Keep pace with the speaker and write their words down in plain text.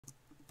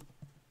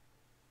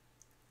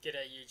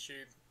G'day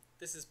YouTube.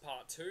 This is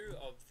part 2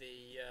 of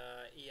the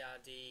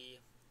ERD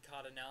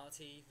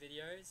cardinality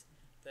videos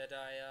that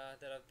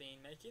I've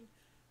been making.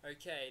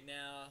 Okay,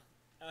 now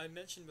I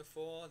mentioned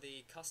before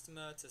the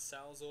customer to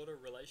sales order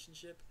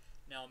relationship.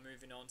 Now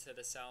moving on to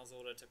the sales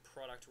order to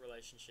product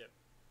relationship.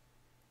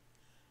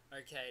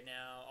 Okay,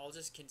 now I'll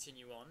just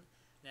continue on.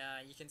 Now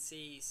you can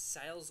see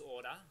sales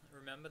order.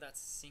 Remember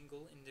that's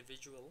single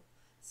individual.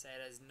 Say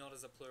it as not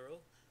as a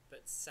plural,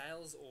 but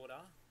sales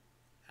order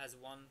has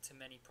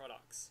one-to-many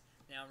products.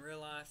 Now in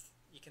real life,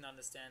 you can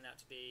understand that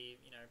to be,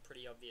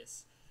 pretty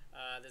obvious.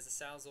 There's a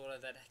sales order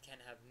that can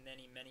have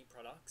many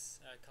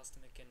products. A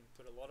customer can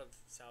put a lot of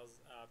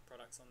sales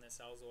products on their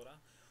sales order,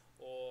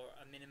 or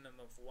a minimum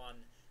of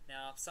one.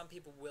 Now, some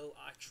people will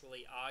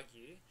actually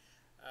argue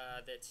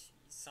that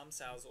some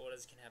sales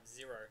orders can have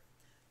zero,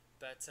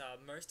 but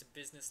most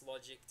business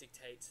logic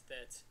dictates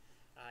that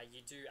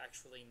you do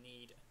actually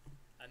need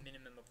a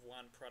minimum of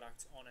one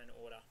product on an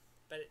order.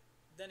 But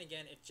then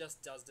again, it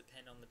just does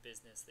depend on the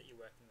business that you're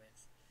working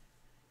with.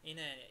 In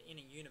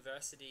a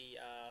university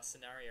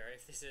scenario,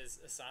 if this is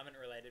assignment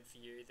related for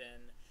you,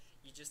 then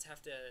you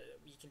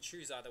can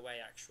choose either way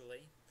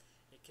actually.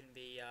 It can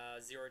be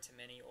zero to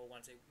many or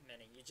one to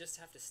many. You just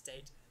have to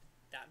state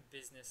that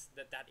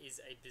is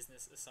a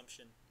business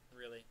assumption,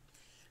 really.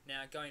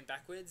 Now going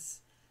backwards,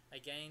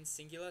 again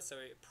singular, so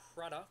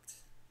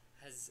product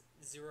has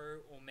zero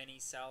or many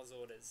sales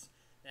orders.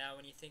 Now,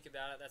 when you think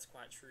about it, that's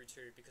quite true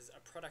too, because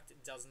a product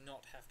does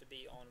not have to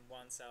be on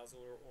one sales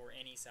order or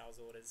any sales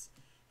orders.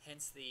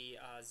 Hence the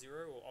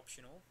zero or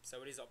optional,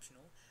 so it is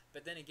optional.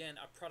 But then again,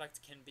 a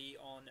product can be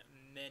on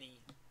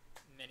many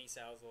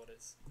sales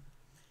orders.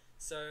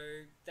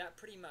 So that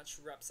pretty much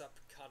wraps up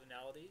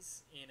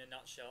cardinalities in a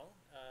nutshell.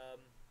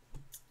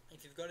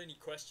 If you've got any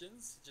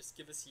questions, just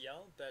give us a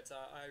yell, but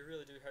I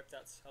really do hope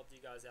that's helped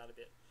you guys out a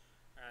bit.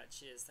 Alright,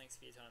 cheers, thanks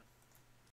for your time.